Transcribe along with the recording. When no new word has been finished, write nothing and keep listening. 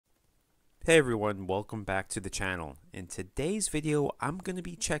Hey everyone, welcome back to the channel. In today's video, I'm going to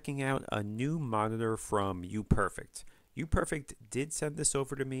be checking out a new monitor from UPERFECT. UPERFECT did send this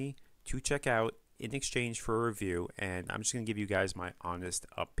over to me to check out in exchange for a review, and I'm just going to give you guys my honest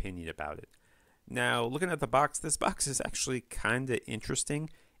opinion about it. Now, looking at the box, this box is actually kind of interesting.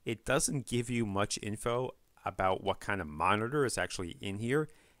 It doesn't give you much info about what kind of monitor is actually in here.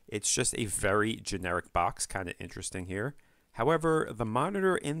 It's just a very generic box, kind of interesting here. However, the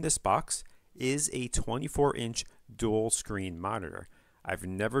monitor in this box is a 24-inch dual screen monitor. I've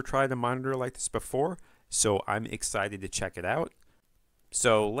never tried a monitor like this before, so I'm excited to check it out.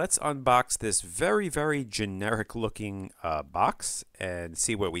 So let's unbox this very generic looking box and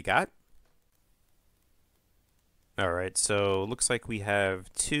see what we got. Alright, so looks like we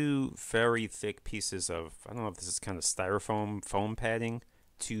have two very thick pieces of, I don't know if this is kind of styrofoam foam padding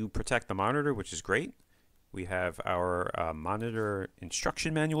to protect the monitor, which is great. We have our monitor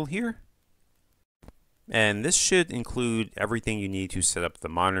instruction manual here. And this should include everything you need to set up the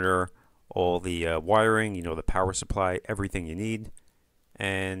monitor, all the wiring, the power supply, everything you need.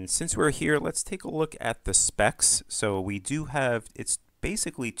 And since we're here, let's take a look at the specs. So we do have, it's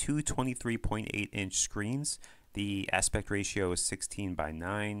basically two 23.8-inch screens. The aspect ratio is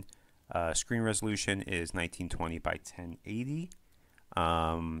 16:9. Screen resolution is 1920 by 1080.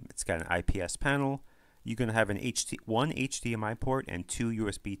 It's got an IPS panel. You're going to have one HDMI port and two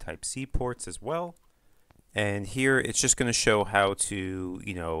USB Type-C ports as well. And here it's just going to show how to,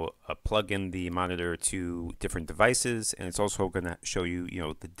 plug in the monitor to different devices, and it's also going to show you,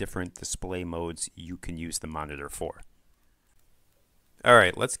 the different display modes you can use the monitor for. All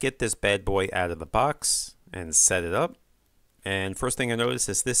right, let's get this bad boy out of the box and set it up. And first thing I notice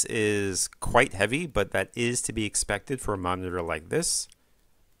is this is quite heavy, but that is to be expected for a monitor like this.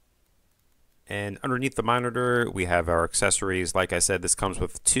 And underneath the monitor, we have our accessories. Like I said, this comes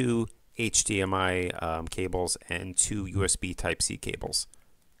with two HDMI cables and two USB Type-C cables.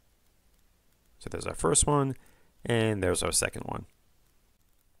 So there's our first one, and there's our second one.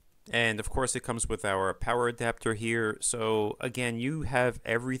 And of course, it comes with our power adapter here. So again, you have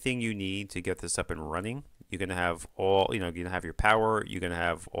everything you need to get this up and running. You're going to have all, you're going to have your power. You're going to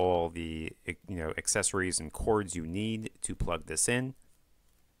have all the, accessories and cords you need to plug this in.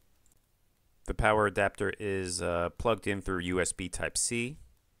 The power adapter is plugged in through USB Type-C.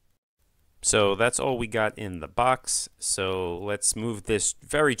 So that's all we got in the box. So let's move this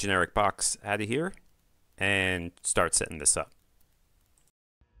very generic box out of here and start setting this up.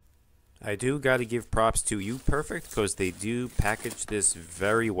 I do got to give props to UPERFECT because they do package this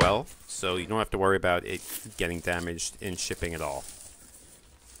very well, so you don't have to worry about it getting damaged in shipping at all.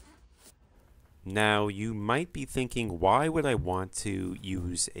 Now, you might be thinking, why would I want to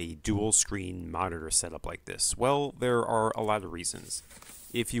use a dual screen monitor setup like this? Well, there are a lot of reasons.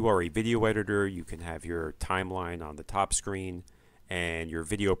 If you are a video editor, you can have your timeline on the top screen and your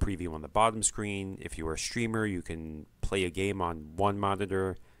video preview on the bottom screen. If you are a streamer, you can play a game on one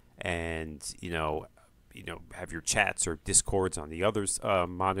monitor and have your chats or discords on the other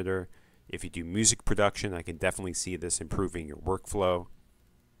monitor. If you do music production, I can definitely see this improving your workflow.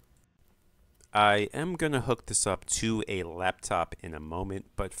 I am going to hook this up to a laptop in a moment,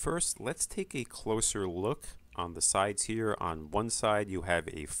 but first let's take a closer look on the sides here. On one side you have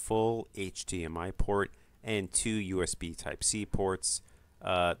a full HDMI port and two USB Type-C ports.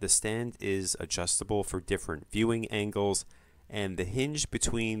 The stand is adjustable for different viewing angles, and the hinge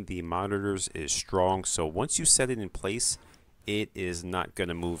between the monitors is strong, so once you set it in place, it is not going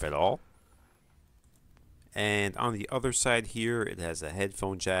to move at all. And on the other side here, it has a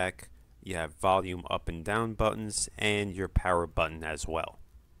headphone jack. You have volume up and down buttons and your power button as well.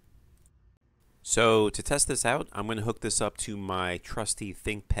 So to test this out, I'm going to hook this up to my trusty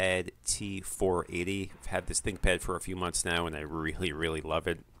ThinkPad T480. I've had this ThinkPad for a few months now and I really love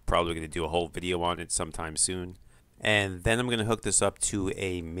it. Probably going to do a whole video on it sometime soon. And then I'm going to hook this up to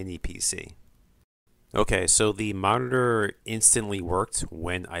a mini PC. Okay, so the monitor instantly worked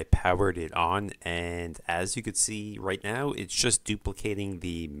when I powered it on, and as you can see right now, it's just duplicating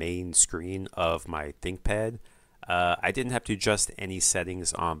the main screen of my ThinkPad. I didn't have to adjust any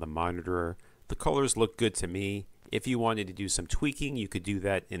settings on the monitor. The colors look good to me. If you wanted to do some tweaking, you could do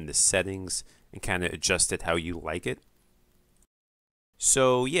that in the settings and kind of adjust it how you like it.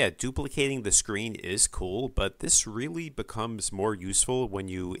 So yeah, duplicating the screen is cool, but this really becomes more useful when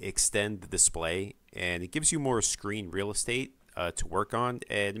you extend the display, and it gives you more screen real estate to work on,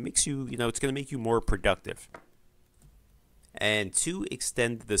 and it makes you, it's going to make you more productive. And to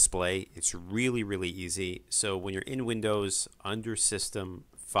extend the display, it's really easy. So when you're in Windows, under System,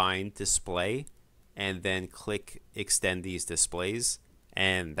 find Display, and then click Extend these displays.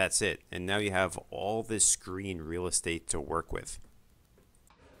 and that's it. And now you have all this screen real estate to work with.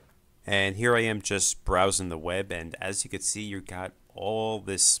 And here I am just browsing the web, and as you can see, you got all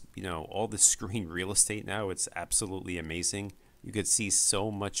this, all this screen real estate now. It's absolutely amazing. You could see so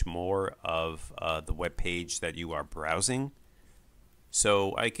much more of the web page that you are browsing.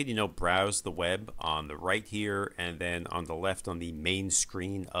 So I could, browse the web on the right here, and then on the left on the main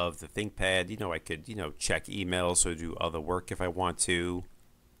screen of the ThinkPad, I could, check emails or do other work if I want to.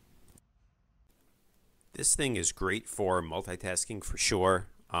 This thing is great for multitasking for sure.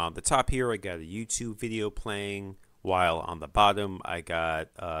 On the top here, I got a YouTube video playing, while on the bottom, I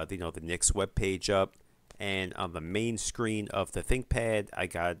got, the Knicks web page up. And on the main screen of the ThinkPad, I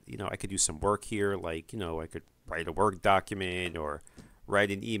got, I could do some work here, like, I could write a Word document or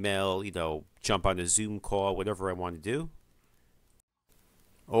write an email, jump on a Zoom call, whatever I want to do.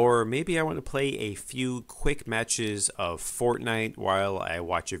 Or maybe I want to play a few quick matches of Fortnite while I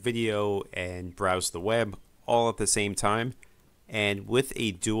watch a video and browse the web all at the same time. And with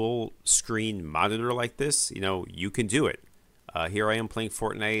a dual screen monitor like this, you can do it. Here I am playing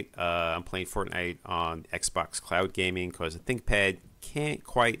Fortnite. I'm playing Fortnite on Xbox Cloud Gaming because the ThinkPad can't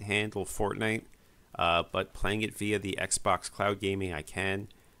quite handle Fortnite, but playing it via the Xbox Cloud Gaming I can.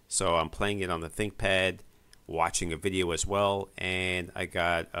 So I'm playing it on the ThinkPad, watching a video as well, and I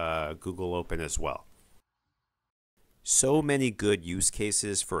got Google open as well. So many good use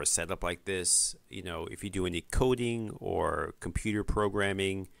cases for a setup like this. If you do any coding or computer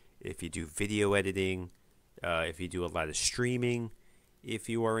programming, if you do video editing, if you do a lot of streaming, if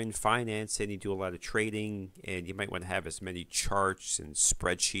you are in finance and you do a lot of trading, and you might want to have as many charts and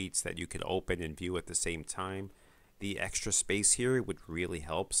spreadsheets that you could open and view at the same time, the extra space here would really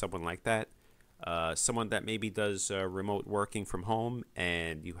help someone like that. Someone that maybe does remote working from home,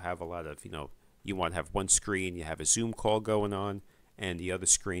 and you have a lot of, you want to have one screen, you have a Zoom call going on, and the other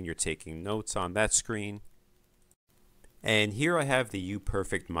screen you're taking notes on that screen. And here I have the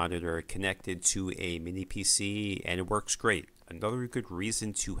UPERFECT monitor connected to a mini PC, and it works great. Another good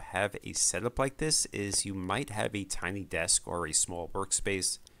reason to have a setup like this is you might have a tiny desk or a small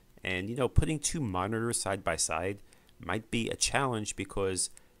workspace, and putting two monitors side by side might be a challenge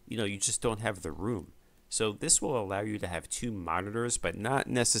because you just don't have the room. So this will allow you to have two monitors but not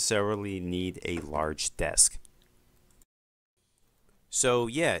necessarily need a large desk. So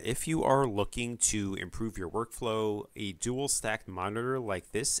yeah, if you are looking to improve your workflow, a dual stacked monitor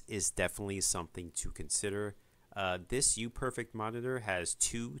like this is definitely something to consider. This UPERFECT monitor has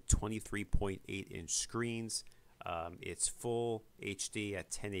two 23.8-inch screens. It's full HD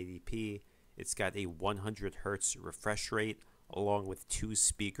at 1080p. It's got a 100 Hz refresh rate along with two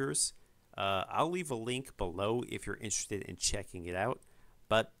speakers. I'll leave a link below if you're interested in checking it out.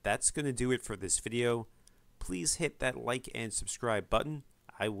 But that's going to do it for this video. Please hit that like and subscribe button.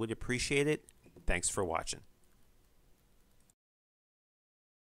 I would appreciate it. Thanks for watching.